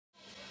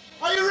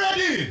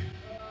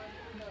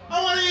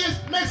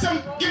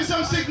me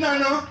some signal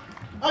now.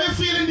 How you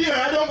feeling there?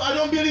 I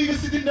don't believe you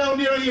sitting down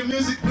there and your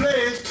music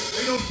playing and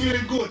you don't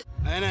feeling good.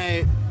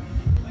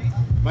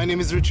 My name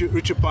is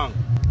Richie Pong,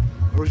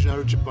 original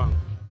Richie Pong.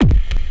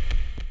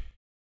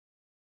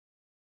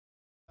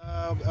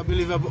 I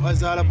believe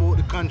it's all about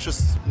the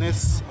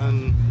consciousness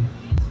and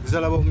it's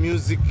all about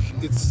music.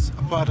 It's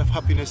a part of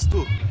happiness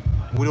too.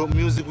 Without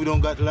music, we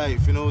don't got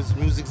life. You know,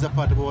 music's a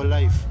part of our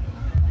life,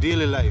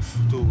 daily life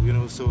too. You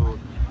know, so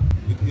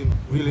it's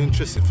really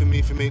interesting for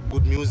me to make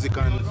good music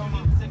and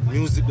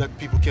music that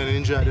people can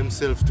enjoy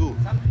themselves too.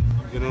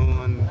 You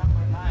know, and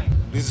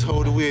this is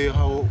how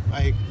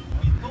I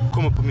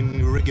come up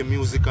in reggae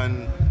music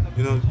and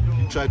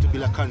try to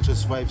build a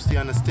conscious vibe, stay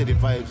on a steady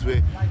vibes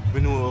where we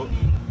know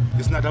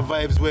it's not a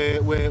vibes where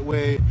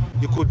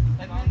you could.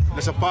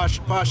 There's a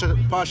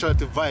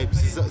partiality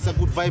vibes. It's a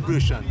good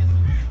vibration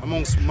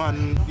amongst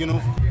man,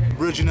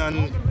 bridging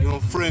and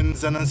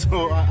friends and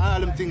so all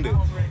them things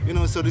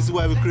there. So this is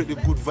why we create the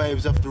good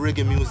vibes of the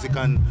reggae music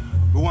and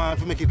we want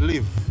to make it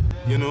live.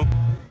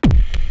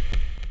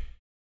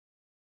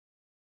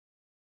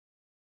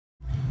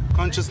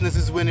 Consciousness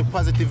is when you're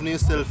positive in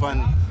yourself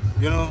and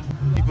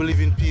people live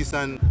in peace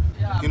and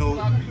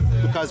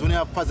because when you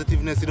have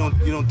positiveness you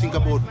don't think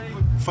about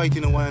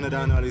fighting one another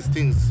and all these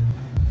things.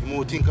 You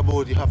more think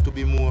about you have to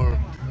be more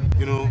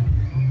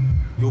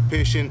you're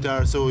patient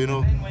or so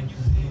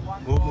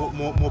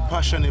more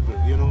passionate,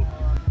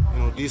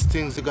 these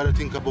things you gotta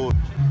think about.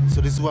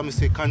 So this is why I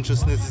say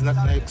consciousness is not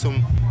like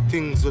some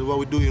things what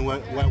we're doing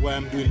why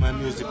I'm doing my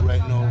music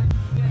right now.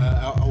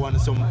 I want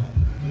some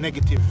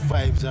negative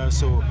vibes or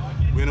so,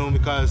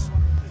 because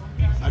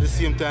at the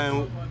same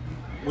time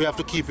we have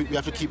to keep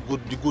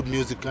the good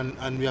music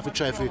and we have to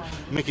try to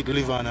make it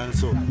live on and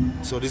so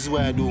this is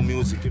why I do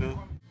music,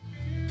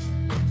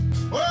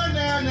 Oh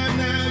na na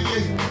na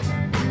yeah.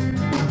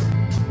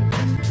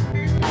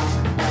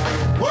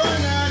 Oh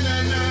na na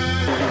na.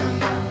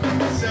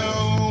 So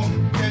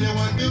tell you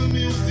what the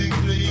music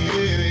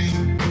playing,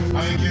 I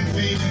can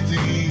feel it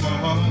in my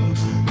heart.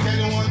 Tell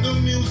you what the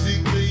music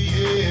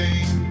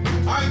playing,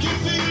 I can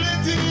feel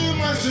it in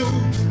my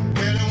soul.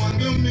 Tell you what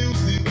the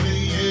music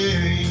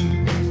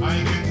playing, I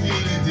can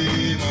feel it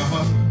in my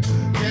heart.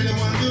 Tell you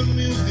what the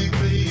music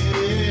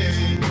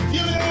playing,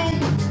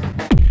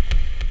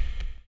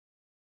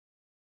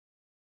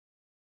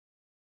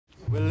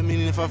 Well, the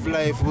meaning of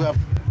life, we have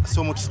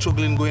so much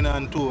struggling going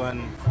on too,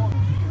 and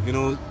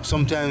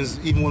sometimes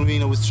even when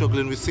we're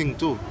struggling, we sing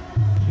too.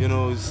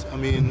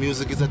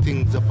 Music is a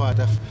thing, it's a part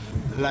of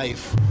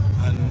life,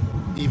 and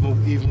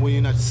even when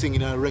you're not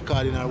singing or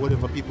recording or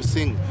whatever people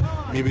sing,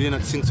 maybe they're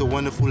not sing so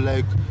wonderful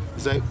like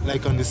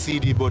on the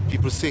CD, but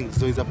people sing,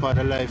 so it's a part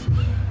of life.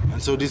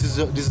 And so this is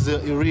a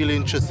really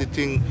interesting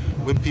thing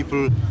when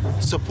people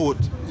support,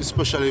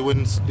 especially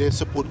when they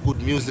support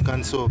good music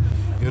and so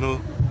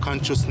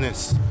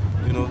consciousness.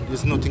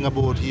 There's nothing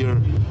about here,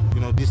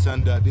 this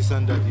and that here.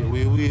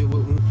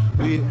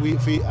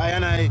 I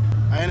and I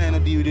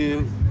deal with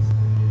the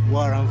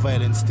war and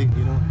violence thing,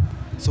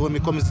 So when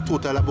it comes to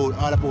total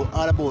all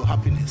about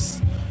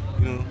happiness,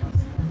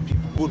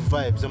 good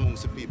vibes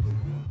amongst the people.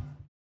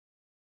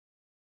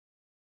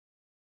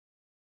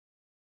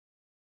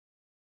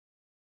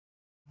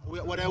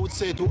 What I would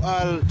say to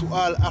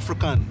all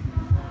African,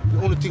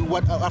 the only thing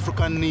what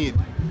African need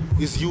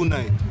is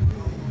unite.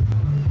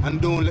 And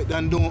don't let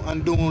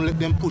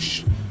them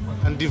push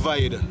and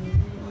divide,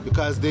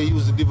 because they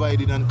use the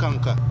divide and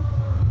conquer.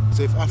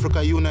 So if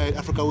Africa unite,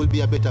 Africa will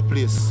be a better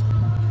place.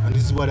 And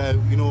this is what I'm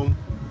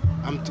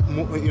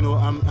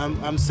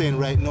saying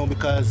right now,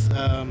 because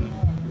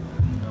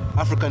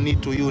Africa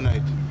need to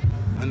unite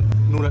and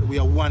know that we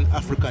are one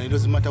African. It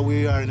doesn't matter where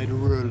you are in the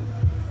world.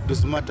 It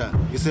doesn't matter.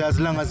 You say as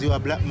long as you're a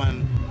black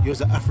man,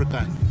 you're an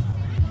African.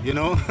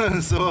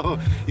 So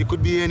you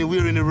could be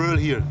anywhere in the world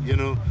here.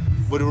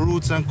 But the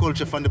roots and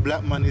culture from the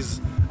black man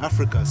is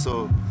Africa.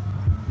 So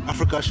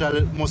Africa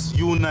must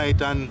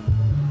unite and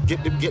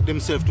get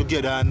themselves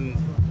together and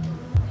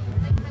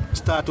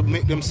start to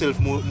make themselves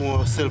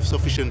more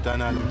self-sufficient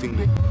and all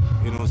things.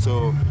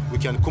 So we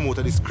can come out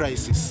of this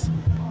crisis.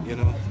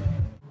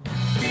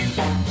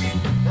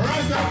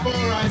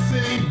 Rastafari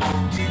sing,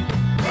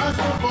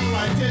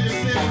 Rastafari tell you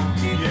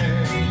sing,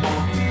 yeah.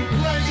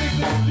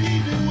 Righteousness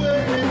lead the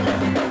way.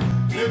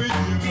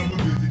 Everything from the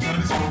music and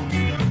the soul.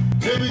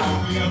 Every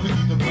time we have to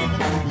get the block of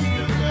the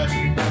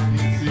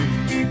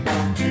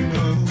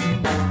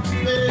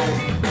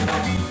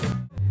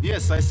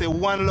Yes, I say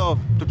one love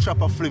to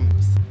Trappa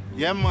films.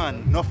 Yeah,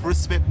 man, enough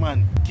respect,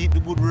 man. Keep the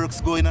good works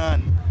going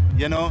on,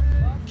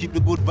 Keep the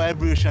good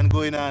vibration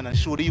going on and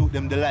show the youth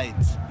them the light,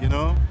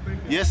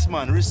 Yes,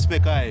 man,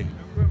 respect, I.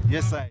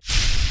 Yes, I.